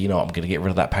diet, you say, you know, I'm going to get rid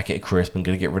of that packet of crisp, I'm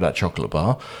going to get rid of that chocolate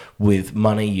bar. With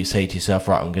money, you say to yourself,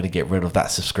 right, I'm going to get rid of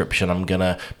that subscription, I'm going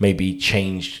to maybe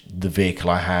change the vehicle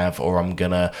I have, or I'm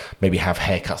going to maybe have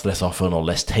haircuts less often or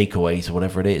less takeaways or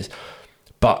whatever it is.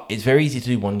 But it's very easy to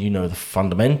do when you know the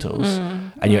fundamentals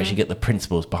and you actually get the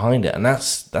principles behind it. And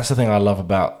that's the thing I love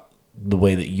about the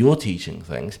way that you're teaching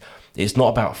things. It's not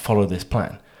about follow this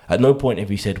plan. At no point have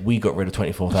you said, we got rid of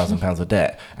 £24,000 of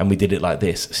debt and we did it like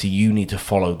this, so you need to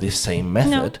follow this same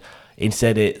method. No.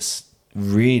 Instead, it's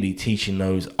really teaching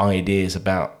those ideas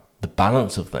about the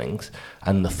balance of things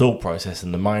and the thought process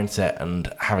and the mindset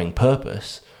and having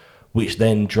purpose, which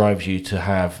then drives you to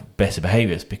have better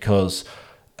behaviors. Because,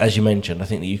 as you mentioned, I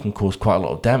think that you can cause quite a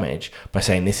lot of damage by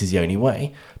saying this is the only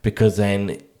way, because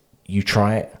then you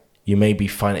try it, you maybe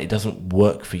find it doesn't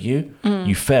work for you,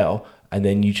 you fail, and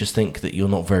then you just think that you're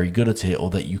not very good at it or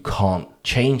that you can't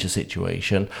change the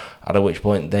situation, at which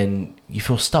point then you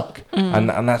feel stuck. And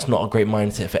that's not a great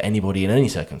mindset for anybody in any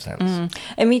circumstance.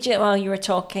 Immediately while you were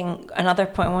talking, another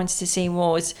point I wanted to say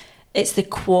was it's the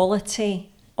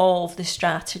quality of the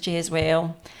strategy as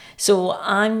well. So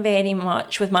I'm very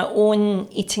much with my own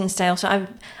eating style. So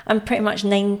I'm pretty much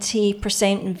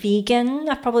 90% vegan.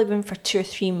 I've probably been for 2 or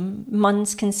 3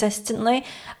 months consistently.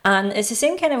 And it's the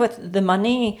same kind of with the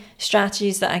money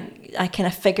strategies that I kind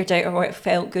of figured out or where it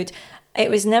felt good.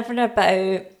 It was never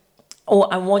about, oh,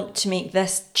 I want to make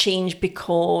this change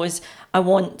because I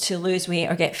want to lose weight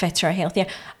or get fitter or healthier.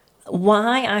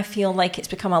 Why I feel like it's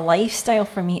become a lifestyle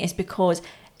for me is because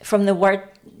from the word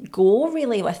go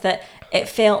really with it, it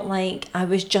felt like I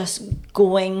was just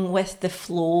going with the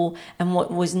flow and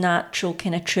what was natural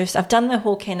kind of truths. I've done the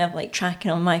whole kind of like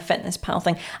tracking on MyFitnessPal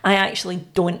thing. I actually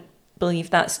don't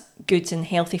believe that's good and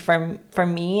healthy for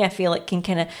me. I feel it can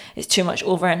kind of, it's too much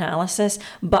over analysis.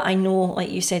 But I know,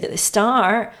 like you said at the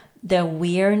start, the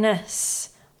awareness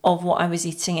of what I was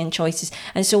eating and choices.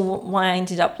 And so why I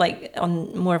ended up like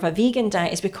on more of a vegan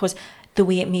diet is because the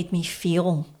way it made me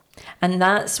feel. And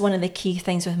that's one of the key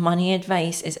things with money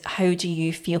advice is how do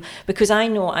you feel? Because I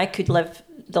know I could live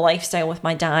the lifestyle with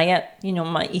my diet, you know,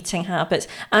 my eating habits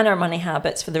and our money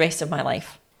habits for the rest of my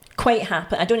life. Quite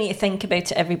happy. I don't need to think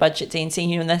about it every budget day and say,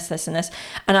 you know, this and this.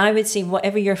 And I would say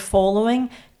whatever you're following,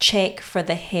 check for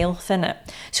the health in it.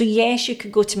 So yes, you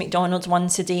could go to McDonald's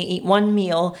once a day, eat one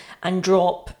meal and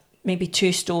drop maybe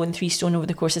 2 stone, 3 stone over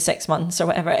the course of 6 months or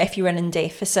whatever, if you were in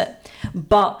deficit.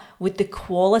 But with the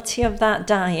quality of that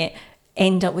diet,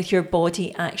 end up with your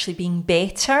body actually being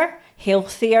better,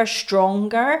 healthier,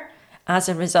 stronger as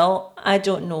a result. I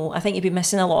don't know. I think you'd be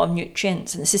missing a lot of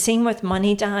nutrients. And it's the same with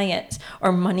money diets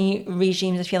or money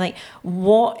regimes. I feel like,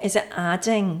 what is it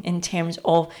adding in terms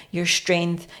of your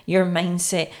strength, your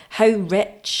mindset, how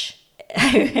rich,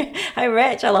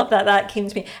 I love that came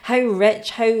to me. How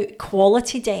rich, how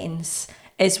quality dense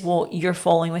is what you're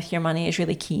following with your money is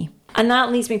really key. And that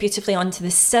leads me beautifully on to the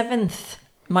 7th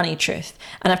money truth.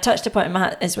 And I've touched upon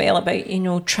Matt as well about, you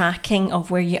know, tracking of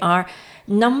where you are.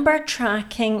 Number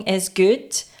tracking is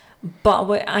good, but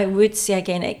what I would say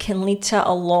again, it can lead to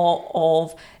a lot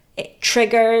of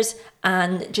triggers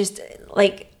and just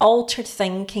like altered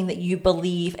thinking that you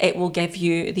believe it will give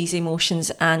you these emotions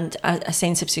and a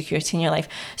sense of security in your life.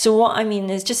 So what I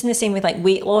mean is just in the same way like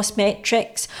weight loss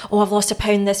metrics. Oh, I've lost 1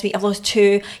 pound this week. I've lost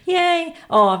 2. Yay.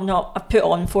 Oh, I've put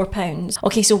on 4 pounds.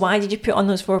 Okay, so why did you put on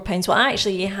those 4 pounds? Well,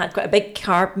 actually you had quite a big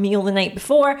carb meal the night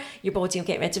before. Your body will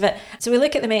get rid of it. So we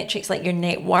look at the metrics like your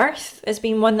net worth as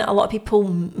being one that a lot of people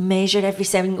measure every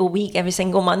single week, every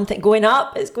single month. It's going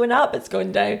up, it's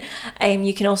going down.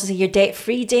 You can also see your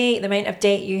debt-free date, the amount of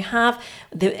debt you have,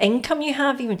 the income you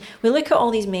have even. We look at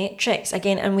all these metrics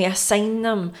again and we assign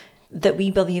them that we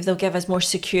believe they'll give us more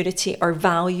security or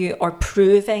value or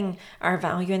proving our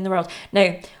value in the world.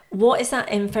 Now, what is that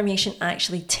information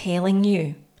actually telling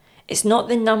you? It's not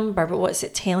the number, but what's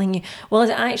it telling you? Well, is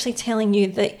it actually telling you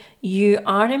that you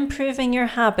are improving your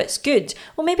habits? Good.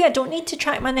 Well, maybe I don't need to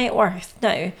track my net worth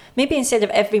now. Maybe instead of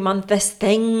every month this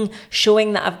thing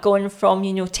showing that I've gone from,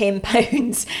 you know,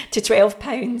 £10 to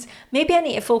 £12, maybe I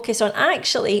need to focus on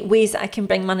actually ways that I can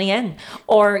bring money in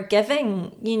or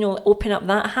giving, you know, open up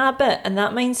that habit and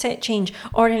that mindset change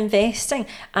or investing.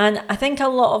 And I think a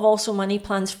lot of also money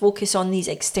plans focus on these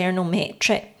external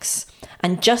metrics.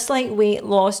 And just like weight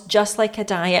loss, just like a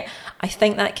diet, I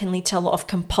think that can lead to a lot of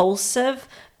compulsive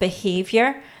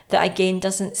behavior that again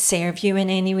doesn't serve you in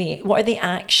any way. What are the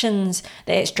actions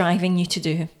that it's driving you to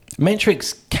do?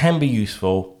 Metrics can be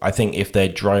useful, I think, if they're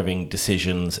driving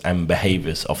decisions and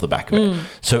behaviors off the back of it.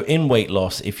 So in weight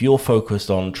loss, if you're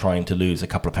focused on trying to lose a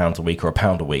couple of pounds a week or a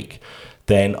pound a week,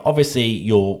 then obviously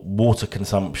your water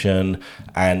consumption,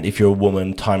 and if you're a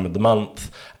woman, time of the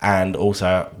month, and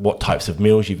also what types of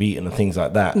meals you've eaten and things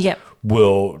like that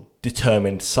will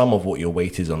determine some of what your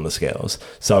weight is on the scales.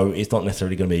 So it's not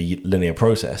necessarily going to be a linear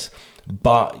process,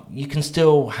 but you can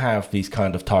still have these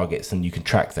kind of targets and you can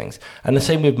track things. And the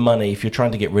same with money. If you're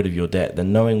trying to get rid of your debt,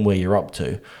 then knowing where you're up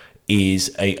to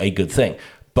is a good thing.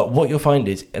 But what you'll find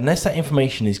is, unless that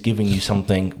information is giving you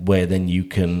something where then you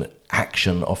can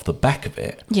action off the back of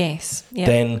it,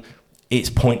 then it's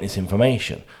pointless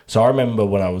information. So I remember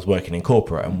when I was working in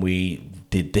corporate and we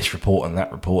did this report and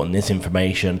that report and this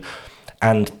information,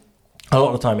 and a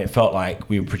lot of the time it felt like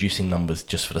we were producing numbers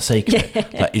just for the sake of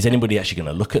it. Like, is anybody actually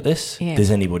going to look at this?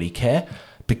 Does anybody care?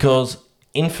 Because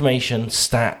information,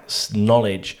 stats,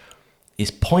 knowledge is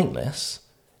pointless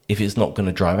if it's not going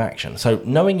to drive action. So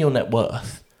knowing your net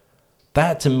worth,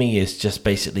 that to me is just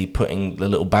basically putting the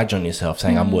little badge on yourself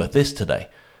saying, I'm worth this today.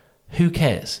 Who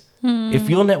cares? If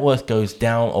your net worth goes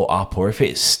down or up, or if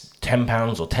it's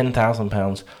 £10 or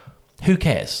 £10,000, who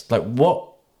cares? Like,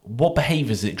 what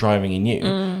behavior is it driving in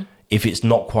you if it's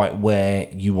not quite where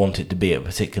you want it to be at a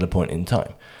particular point in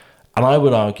time? And I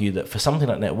would argue that for something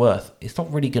like net worth, it's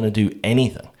not really going to do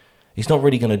anything. It's not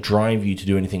really going to drive you to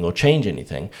do anything or change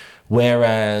anything.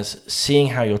 Whereas seeing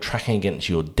how you're tracking against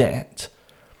your debt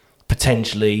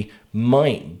potentially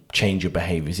might change your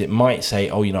behaviors. It might say,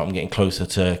 oh, you know, I'm getting closer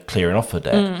to clearing off the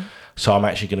debt. So I'm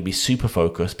actually going to be super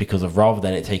focused because of, rather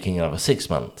than it taking another 6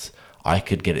 months, I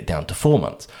could get it down to 4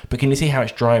 months. But can you see how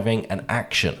it's driving an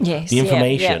action? Yes, the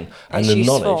information and the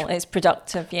useful, knowledge. It's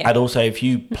productive, And also, if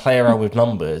you play around with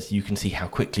numbers, you can see how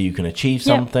quickly you can achieve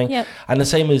something. And the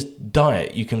same as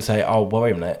diet. You can say, oh, well,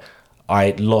 wait a minute,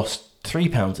 I lost 3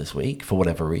 pounds this week for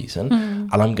whatever reason,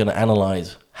 and I'm going to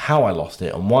analyse how I lost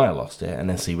it and why I lost it, and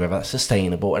then see whether that's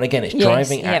sustainable. And again, it's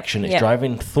driving action, it's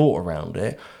driving thought around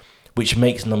it, which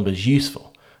makes numbers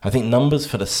useful. I think numbers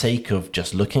for the sake of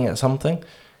just looking at something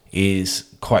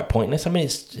is quite pointless. I mean,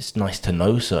 it's nice to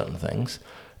know certain things,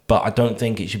 but I don't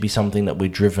think it should be something that we're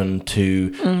driven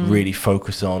to really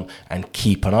focus on and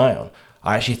keep an eye on.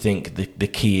 I actually think the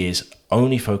key is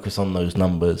only focus on those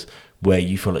numbers where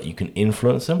you feel like you can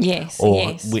influence them,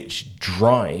 which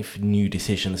drive new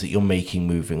decisions that you're making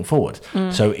moving forward.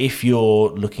 So if you're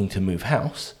looking to move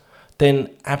house, then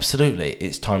absolutely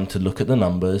it's time to look at the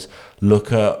numbers,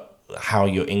 look at how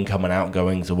your income and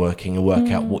outgoings are working, and work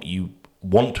out what you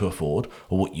want to afford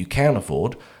or what you can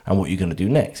afford and what you're going to do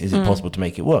next. Is it possible to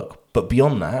make it work? But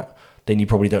beyond that, then you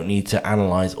probably don't need to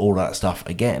analyze all that stuff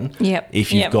again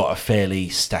if you've got a fairly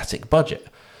static budget.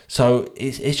 So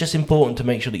it's just important to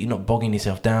make sure that you're not bogging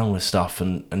yourself down with stuff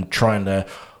and trying to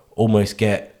almost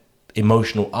get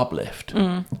emotional uplift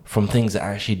from things that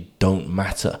actually don't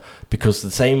matter. Because the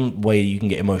same way you can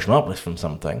get emotional uplift from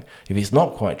something, if it's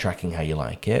not quite tracking how you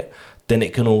like it, then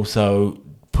it can also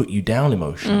put you down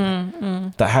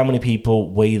emotionally. That how many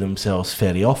people weigh themselves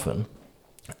fairly often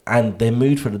and their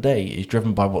mood for the day is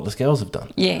driven by what the scales have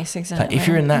done. Yes, exactly. Like if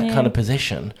you're in that kind of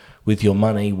position with your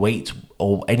money, weight,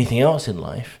 or anything else in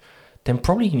life, then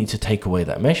probably you need to take away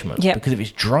that measurement. Because if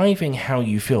it's driving how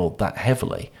you feel that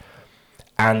heavily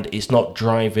and it's not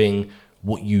driving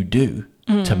what you do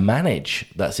to manage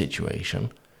that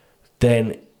situation,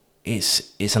 then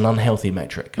it's an unhealthy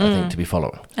metric, I think, to be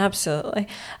following. Absolutely.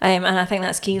 And I think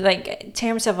that's key. Like, in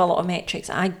terms of a lot of metrics,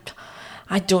 I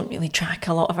don't really track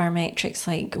a lot of our metrics.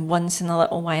 Like, once in a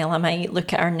little while I might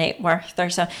look at our net worth or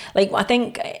so. Like, I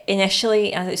think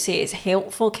initially, as I say, it's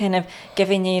helpful kind of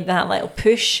giving you that little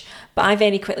push, but I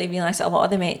very quickly realised that a lot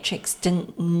of the metrics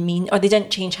didn't mean, or they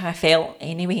didn't change how I felt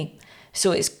anyway.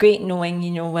 So it's great knowing,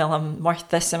 you know, well, I'm worth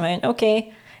this amount.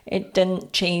 Okay. It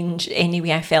didn't change any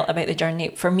way I felt about the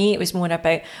journey. For me, it was more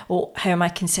about, how am I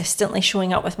consistently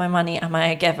showing up with my money? Am I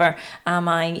a giver? Am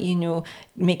I, you know,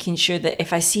 making sure that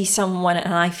if I see someone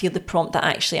and I feel the prompt that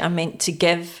actually I'm meant to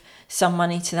give some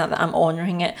money to that I'm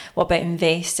honouring it? What about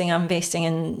investing? I'm investing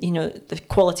in, you know, the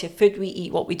quality of food we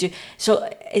eat, what we do.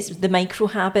 So it's the micro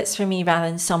habits for me rather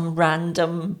than some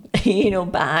random, you know,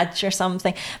 badge or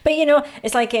something. But, you know,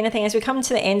 it's like anything. As we come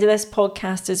to the end of this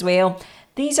podcast as well,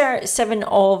 these are 7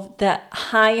 of the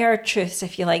higher truths,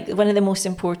 if you like, one of the most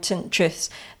important truths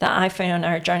that I found on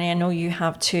our journey. I know you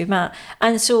have too, Matt.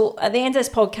 And so at the end of this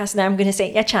podcast now, I'm going to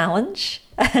set you a challenge,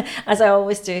 as I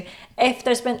always do. If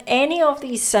there's been any of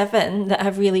these 7 that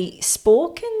have really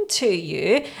spoken to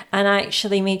you and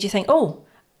actually made you think,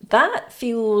 that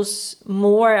feels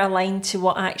more aligned to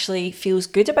what actually feels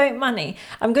good about money.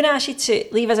 I'm going to ask you to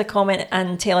leave us a comment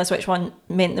and tell us which one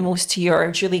meant the most to you,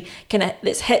 or really kind of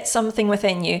that's hit something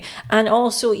within you. And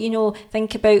also, you know,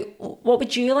 think about what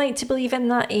would you like to believe in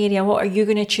that area? What are you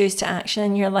going to choose to action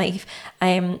in your life?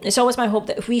 It's always my hope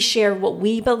that if we share what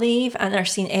we believe and are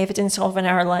seeing evidence of in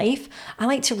our life, I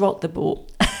like to rock the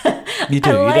boat. You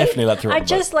do. You definitely like to rock the boat.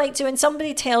 I just like to, when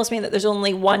somebody tells me that there's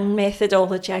only one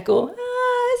methodology, I go,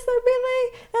 is there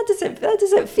really? That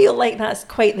doesn't feel like that's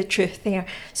quite the truth there.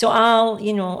 So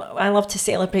I love to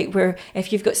celebrate where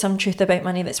if you've got some truth about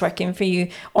money that's working for you,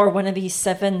 or one of these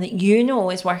 7 that you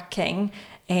know is working,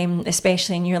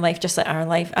 especially in your life, just like our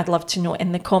life, I'd love to know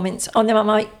in the comments on the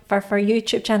Mama for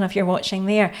YouTube channel if you're watching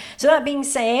there. So that being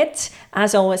said,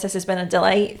 as always, this has been a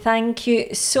delight. Thank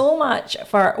you so much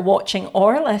for watching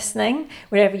or listening,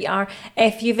 wherever you are.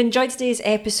 If you've enjoyed today's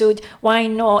episode, why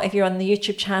not, if you're on the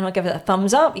YouTube channel, give it a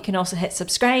thumbs up. You can also hit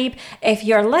subscribe. If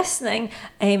you're listening,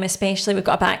 especially, we've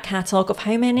got a back catalogue of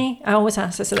how many? I always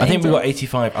ask this at the end. I think we've got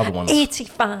 85 other ones.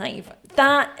 85.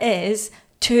 That is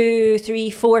 2, 3,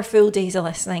 4 full days of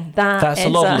listening. That's a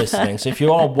lot of listening. So if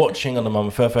you are watching on the Mama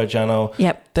Furfur channel,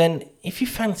 yep, then if you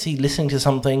fancy listening to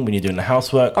something when you're doing the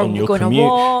housework, or on your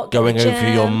commute, going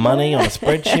over your money on a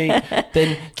spreadsheet,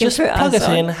 then just plug us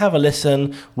in, have a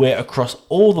listen. We're across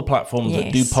all the platforms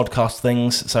that do podcast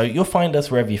things, so you'll find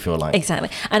us wherever you feel like. Exactly.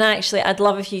 And actually, I'd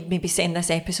love if you'd maybe send this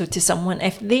episode to someone.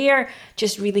 If they're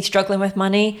just really struggling with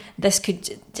money, this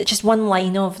could, just one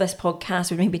line of this podcast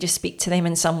would maybe just speak to them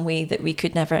in some way that we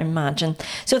could never imagine.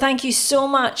 So thank you so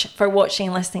much for watching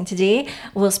and listening today.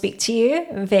 We'll speak to you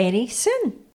very soon.